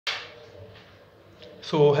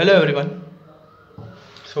So hello everyone.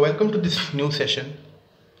 So welcome to this new session.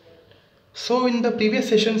 So in the previous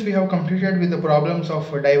sessions we have completed with the problems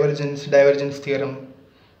of divergence theorem,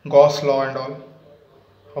 Gauss law and all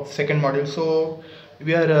of second module. So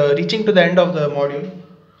we are reaching to the end of the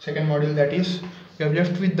second module, that is we have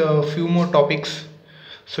left with a few more topics.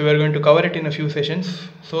 So we are going to cover it in a few sessions.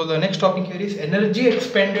 So the next topic here is energy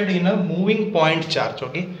expended in a moving point charge.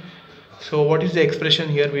 Okay. So what is the expression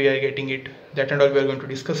here? We are getting it. That and all we are going to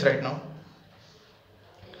discuss right now.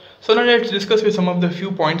 So now let's discuss with some of the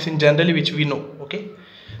few points in generally which we know. Okay,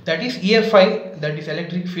 that is EFI, that is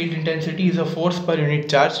electric field intensity, is a force per unit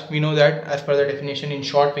charge. We know that as per the definition. In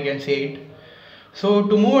short, we can say it. So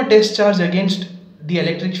to move a test charge against the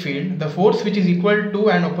electric field, the force which is equal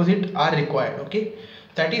to and opposite are required. Okay,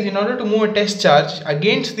 that is, in order to move a test charge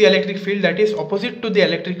against the electric field that is opposite to the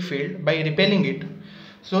electric field by repelling it,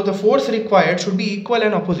 so the force required should be equal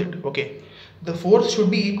and opposite. Okay, the force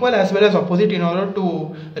should be equal as well as opposite in order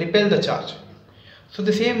to repel the charge. So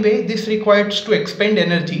the same way this requires to expend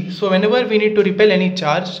energy. So whenever we need to repel any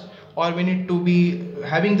charge, or we need to be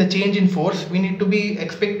having the change in force, we need to be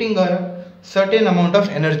expecting a certain amount of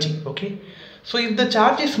energy. Okay, so if the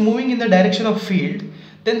charge is moving in the direction of field,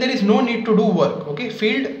 then there is no need to do work. Okay,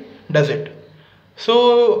 field does it.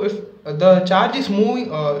 So if the charge is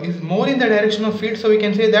moving is more in the direction of field, so we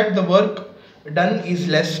can say that the work done is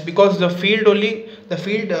less, because the field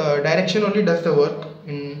direction only does the work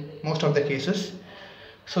in most of the cases.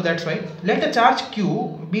 So that's why let a charge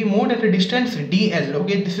q be moved at a distance dl.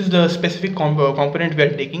 Okay, this is the specific component we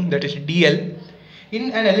are taking, that is dl,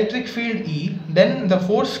 in an electric field E. Then the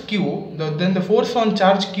force q, then the force on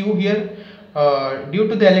charge q here due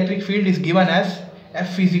to the electric field is given as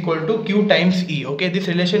F is equal to Q times E. Okay, this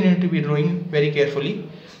relation you need to be drawing very carefully.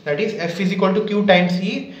 That is, F is equal to Q times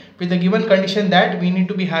E, with the given condition that we need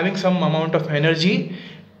to be having some amount of energy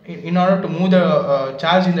in order to move the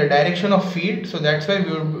charge in the direction of field. So that's why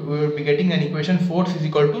we will be getting an equation, force is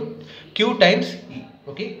equal to Q times E.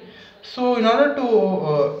 Okay, so in order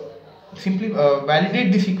to simply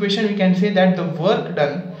validate this equation, we can say that the work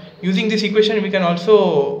done using this equation, we can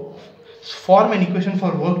also form an equation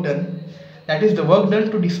for work done. That is, the work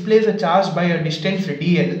done to displace a charge by a distance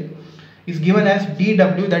dl is given as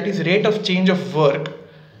dw, that is rate of change of work,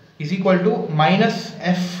 is equal to minus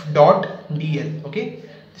f dot dl. Okay,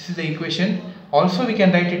 this is the equation. Also we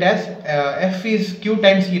can write it as f is q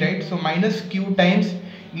times e, right? So minus q times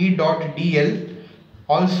e dot dl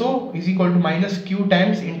also is equal to minus q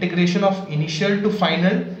times integration of initial to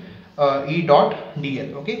final e dot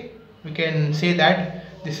dl. Okay, we can say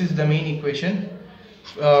that this is the main equation.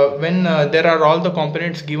 When there are all the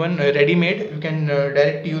components given ready-made, you can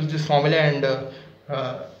directly use this formula and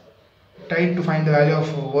try to find the value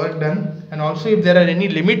of work done. And also, if there are any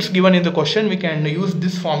limits given in the question, we can use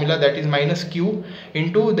this formula, that is minus q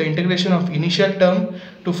into the integration of initial term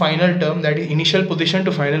to final term, that is initial position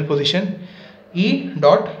to final position, E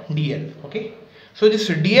dot dl. Okay, so this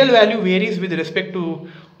dl value varies with respect to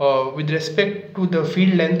the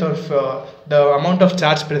field length of the amount of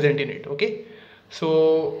charge present in it. Okay,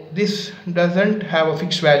 so this doesn't have a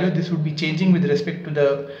fixed value, this would be changing with respect to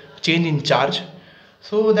the change in charge.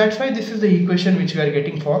 So that's why this is the equation which we are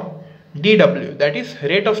getting for dw, that is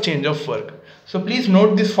rate of change of work. So please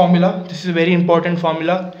note this formula, this is a very important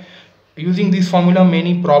formula. Using this formula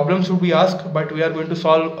many problems would be asked, but we are going to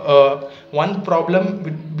solve one problem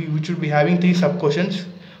which would be having 3 sub questions.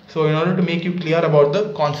 So in order to make you clear about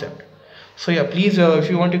the concept, so yeah, please if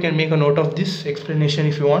you want, you can make a note of this explanation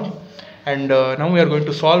if you want. And now we are going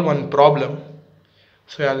to solve one problem.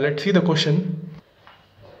 So yeah, let's see the question.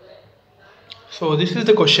 So this is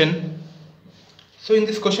the question. So in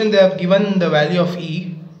this question they have given the value of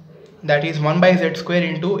E, that is 1 by z square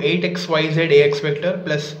into 8xyz ax vector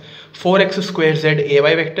plus 4x square z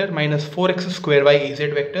ay vector minus 4x square y az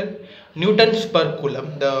vector, newtons per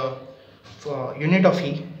coulomb, the unit of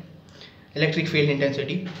E, electric field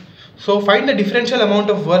intensity. So find the differential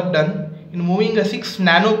amount of work done in moving a 6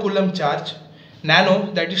 nanocoulomb charge,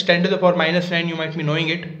 nano, that is 10 to the power minus 9, you might be knowing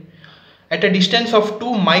it, at a distance of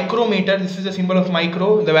 2 micrometer. This is the symbol of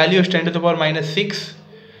micro, the value is 10 to the power minus 6.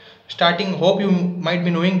 Starting, hope you might be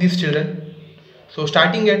knowing this, children. So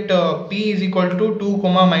starting at p is equal to 2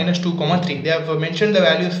 comma minus 2 comma 3. They have mentioned the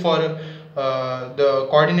values for the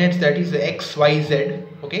coordinates, that is the x, y, z.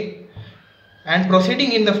 Okay, and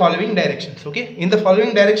proceeding in the following directions. Okay, in the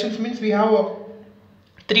following directions means we have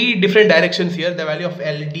 3 different directions here, the value of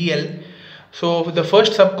L, dl. So the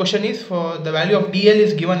first sub question is for the value of dl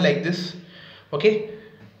is given like this. Okay,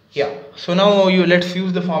 yeah, so now let's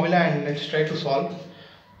use the formula and let's try to solve.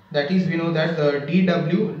 That is, we know that the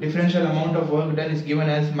dW, differential amount of work done, is given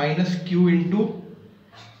as minus Q into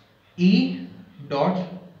E dot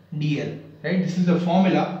dl, right? This is the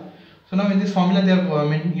formula. So now in this formula they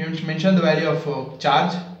have mentioned the value of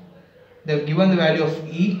charge, they have given the value of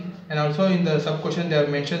E, and also in the sub question they have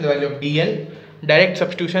mentioned the value of dl. Direct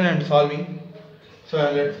substitution and solving. So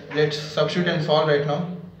let's substitute and solve right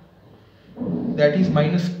now. That is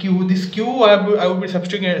minus Q. This Q I would be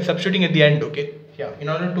substituting at the end, okay? Yeah, in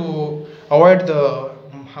order to avoid the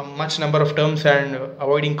much number of terms and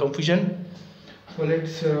avoiding confusion. So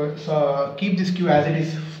let's keep this Q as it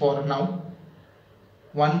is for now.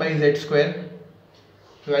 1 by z square,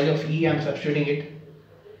 the value of E I am substituting it,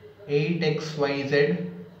 8xyz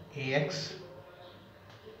ax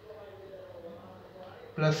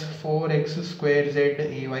plus 4x square z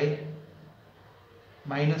ay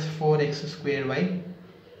minus 4x square y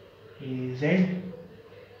az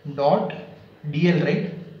dot dl,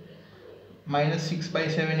 right? Minus 6 by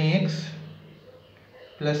 7 ax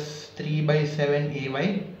plus 3 by 7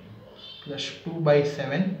 ay plus 2 by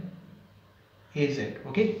 7 az.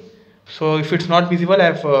 Okay, so if it's not visible, I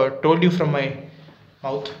have told you from my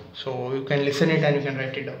mouth, so you can listen it and you can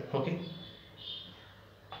write it down. Okay,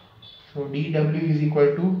 so dw is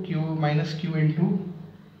equal to q minus q into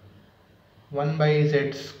 1 by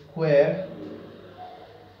z square,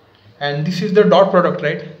 and this is the dot product,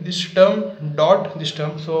 right? This term dot this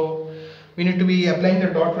term, so we need to be applying the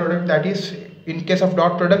dot product. That is, in case of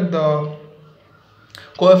dot product, the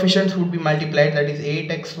coefficients would be multiplied, that is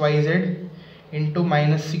 8xyz into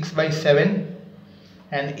minus 6 by 7,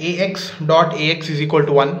 and ax dot ax is equal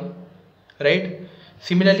to 1, right?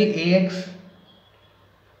 Similarly,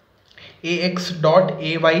 ax dot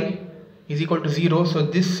ay is equal to 0, so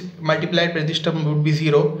this multiplied by this term would be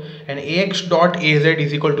 0, and ax dot az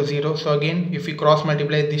is equal to 0. So again, if we cross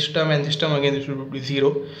multiply this term and this term, again this would be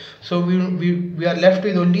 0. So we are left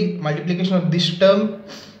with only multiplication of this term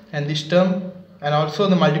and this term, and also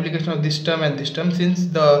the multiplication of this term and this term, since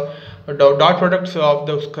the dot products of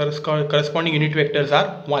the corresponding unit vectors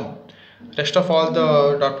are 1. Rest of all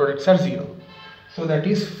the dot products are 0. So that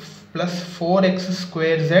is plus 4x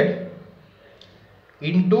square z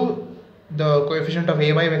into the coefficient of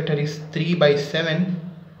ay vector is 3 by 7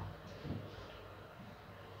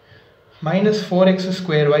 minus 4x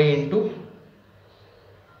square y into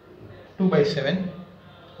 2 by 7,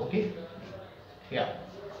 okay, yeah,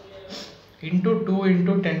 into 2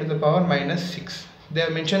 into 10 to the power minus 6. They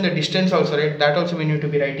have mentioned the distance also, right? That also we need to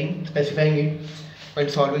be writing, specifying it while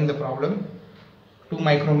solving the problem. 2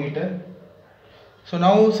 micrometer. So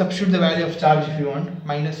now substitute the value of charge if you want.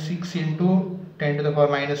 Minus 6 into 10 to the power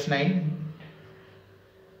minus 9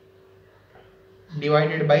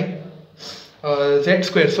 divided by z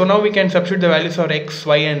square. So now we can substitute the values of x,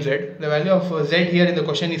 y and z. The value of z here in the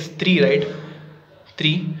question is 3, right?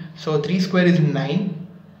 3. So 3 square is 9.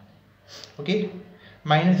 Okay.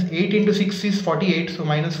 Minus 8 into 6 is 48. So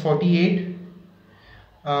minus 48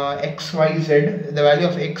 x, y, z. The value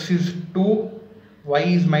of x is 2, y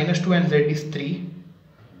is minus 2 and z is 3.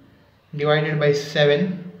 Divided by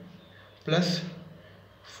 7 plus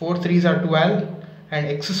 4 3s are 12 and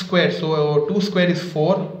x square, so 2 square is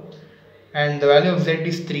 4 and the value of z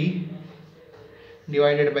is 3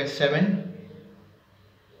 divided by 7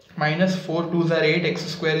 minus 4 2s are 8, x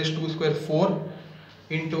square is 2 square 4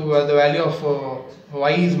 into the value of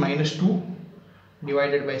y is minus 2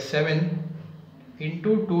 divided by 7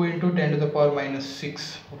 into 2 into 10 to the power minus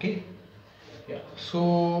 6. Okay, yeah,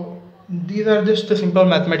 so these are just a simple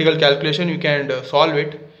mathematical calculation, you can solve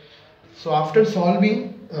it. So after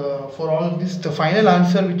solving for all of this, the final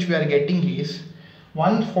answer which we are getting is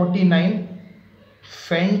 149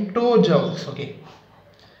 femtojoules. Okay,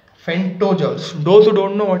 femtojoules. Those who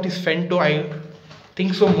don't know what is femto, I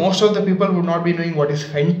think so most of the people would not be knowing what is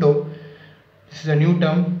femto. This is a new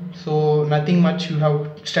term, so nothing much, you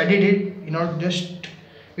have studied it, you know, just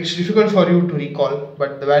it's difficult for you to recall,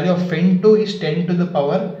 but the value of femto is 10 to the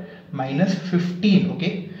power minus 15.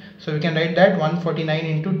 Okay, so we can write that 149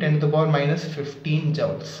 into 10 to the power minus 15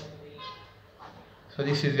 joules. So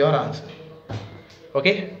this is your answer.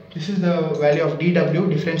 Okay, this is the value of dW,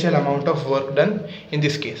 differential amount of work done in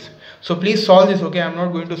this case. So please solve this. Okay, I am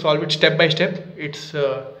not going to solve it step by step, it's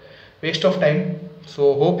waste of time,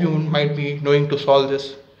 so hope you might be knowing to solve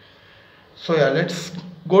this. So yeah, let's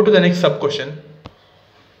go to the next sub question.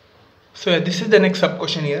 So yeah, this is the next sub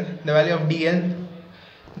question here. The value of dl,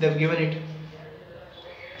 they have given it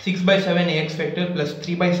 6 by 7 ax vector plus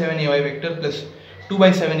 3 by 7 ay vector plus 2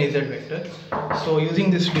 by 7 az vector. So using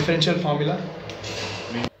this differential formula,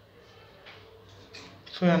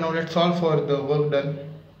 so yeah, now let's solve for the work done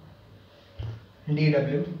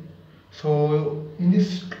dW. So in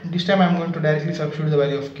this time I am going to directly substitute the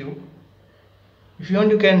value of Q. If you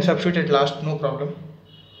want, you can substitute at last, no problem.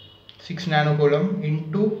 6 nanocoulomb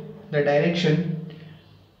into the direction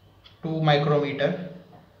 2 micrometer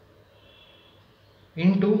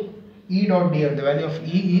into E dot dl. The value of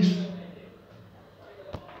E is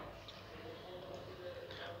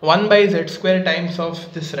 1 by z square times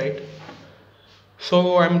of this, right?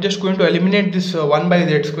 So I'm just going to eliminate this 1 by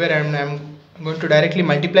z square, and I'm going to directly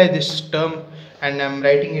multiply this term, and I'm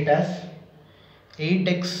writing it as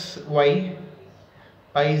 8xy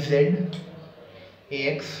by z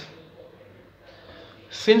ax.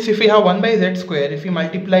 Since if we have 1 by z square, if we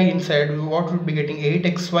multiply inside, what would be getting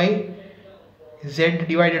 8xy z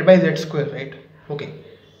divided by z square, right? Okay.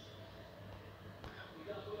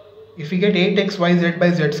 If we get 8xyz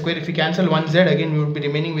by z square, if we cancel one z, again we would be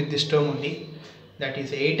remaining with this term only, that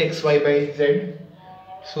is 8xy by z.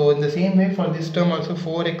 So in the same way for this term also,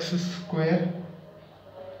 4x square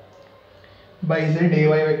by z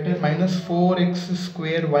ay vector minus 4x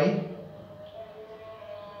square y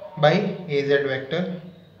by az vector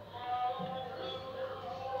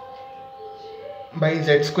by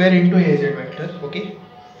z square into az vector, okay,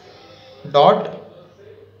 dot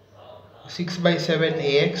 6 by 7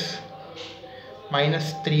 ax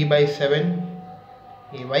minus 3 by 7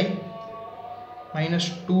 ay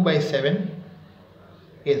minus 2 by 7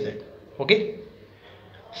 az. Okay,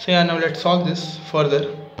 so yeah, now let's solve this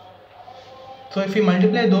further. So if we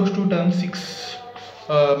multiply those two terms,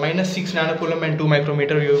 minus 6 nanocoulomb and 2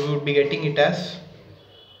 micrometer, you would be getting it as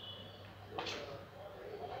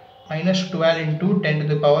minus 12 into 10 to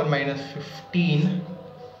the power minus 15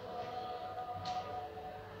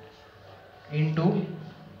 into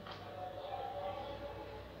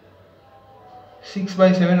 6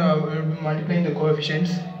 by 7, we will be multiplying the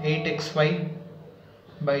coefficients, 8xy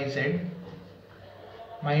by z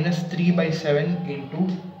minus 3 by 7 into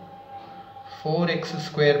 4x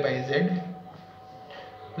square by z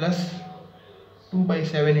plus 2 by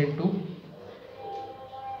 7 into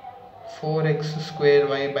 4x square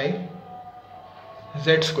y by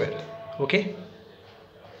z square. Okay,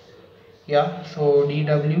 yeah, so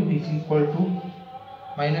dw is equal to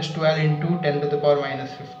minus 12 into 10 to the power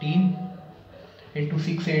minus 15 into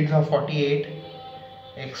 6 8s are 48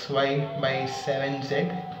 xy by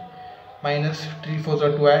 7z minus 3 4s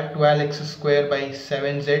are 12x square by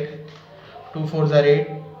 7z, 2 4s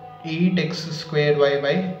are 8x square y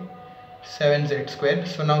by 7z square.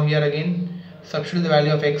 So now here again substitute the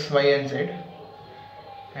value of x, y and z.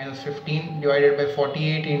 Minus 15 divided by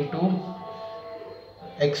 48 into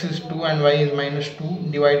x is 2 and y is minus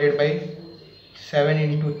 2 divided by 7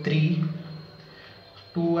 into 3,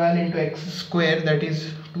 12 into x square, that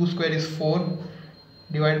is 2 square is 4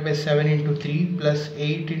 divided by 7 into 3 plus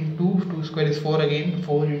 8 into 2 square is 4 again,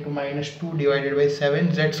 4 into minus 2 divided by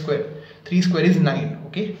 7 z square, 3 square is 9.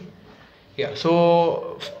 Okay, yeah,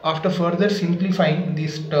 so after further simplifying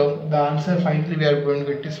this term, the answer finally we are going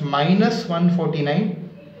to get is minus 149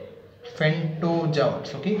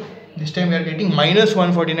 femtojoules. Okay, this time we are getting minus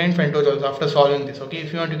 149 femtojoules after solving this. Okay,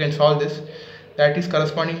 if you want, you can solve this. That is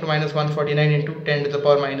corresponding to minus 149 into 10 to the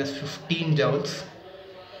power minus 15 joules.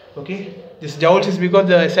 Okay, this joules is because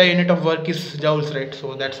the SI unit of work is joules, right?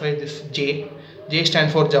 So that's why this J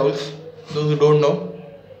stands for joules, those who don't know.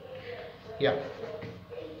 Yeah,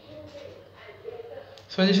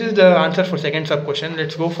 so this is the answer for second sub question.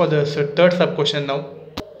 Let's go for the third sub question now.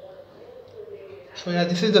 So yeah,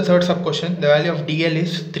 this is the third sub question. The value of dl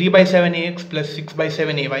is 3 by 7 ax plus 6 by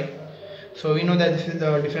 7 ay. So we know that this is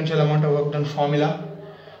the differential amount of work done formula.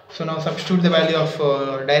 So now substitute the value of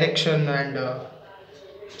direction and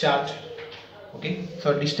charge. Okay,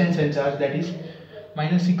 so distance and charge, that is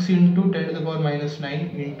minus 6 into 10 to the power minus 9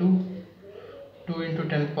 into 2 into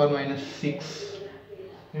 10 to the power minus 6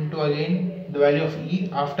 into again the value of E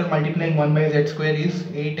after multiplying 1 by z square is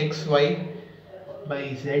 8xy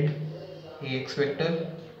by z ax vector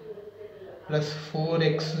plus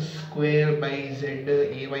 4x square by z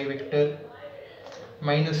ay vector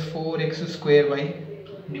minus 4x square y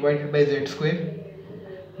divided by z square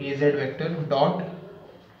az vector dot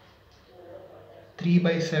 3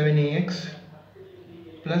 by 7 ax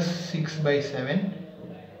plus 6 by 7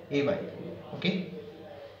 ay. Okay,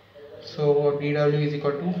 so dw is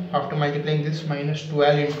equal to, after multiplying this, minus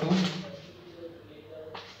 12 into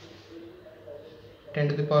 10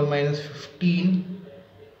 to the power minus 15,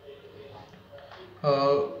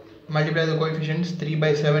 multiply the coefficients, 3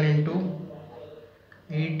 by 7 into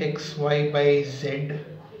 8xy by z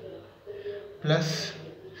plus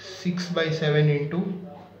 6 by 7 into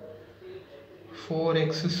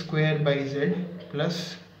 4x square by z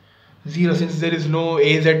plus 0, since there is no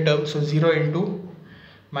AZ term, so 0 into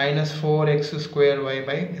minus 4x square y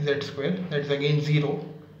by z square, that is again 0.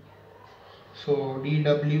 So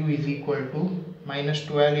dw is equal to minus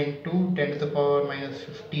 12 into 10 to the power minus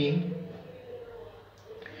 15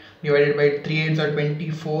 divided by 3 8s are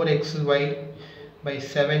 24xy by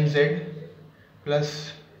 7z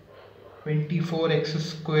plus 24x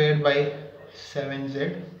squared by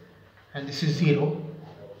 7z, and this is 0.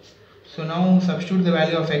 So now substitute the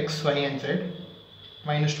value of x, y and z.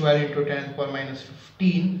 Minus 12 into 10 to the power minus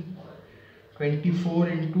 15, 24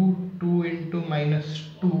 into 2 into minus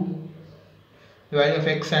 2, the value of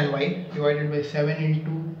x and y divided by 7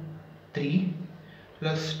 into 3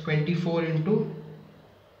 plus 24 into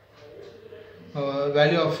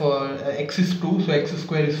value of x is 2, so x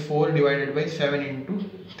square is 4 divided by 7 into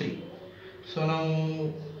 3. So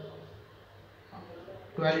now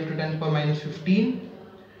 12 into 10 to the power minus 15,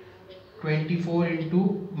 24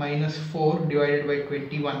 into minus 4 divided by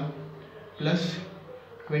 21 plus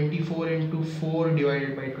 24 into 4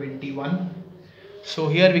 divided by 21. So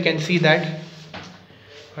here we can see that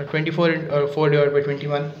 24 4 divided by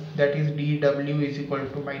 21, that is dw is equal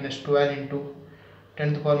to minus 12 into 10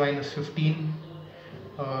 to the power minus 15.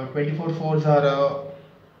 24 4s are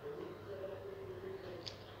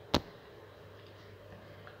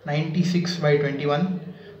 96 by 21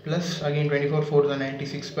 plus again 24 4s are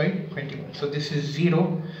 96 by 21. So this is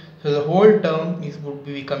 0. So the whole term would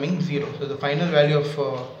be becoming 0. So the final value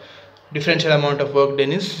of differential amount of work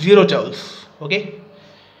done is 0 joules. Okay.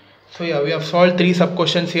 So yeah, we have solved 3 sub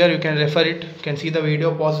questions here. You can refer it. You can see the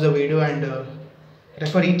video, pause the video and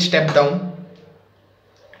refer each step down.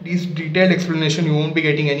 This detailed explanation you won't be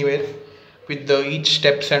getting anywhere with the each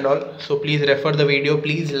steps and all. So please refer the video.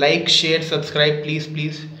 Please like, share, subscribe. Please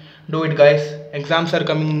do it, guys. Exams are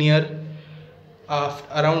coming near.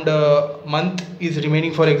 Around a month is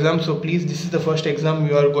remaining for exam. So please, this is the first exam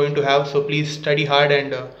you are going to have. So please study hard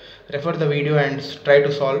and refer the video and try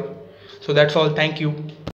to solve. So that's all. Thank you.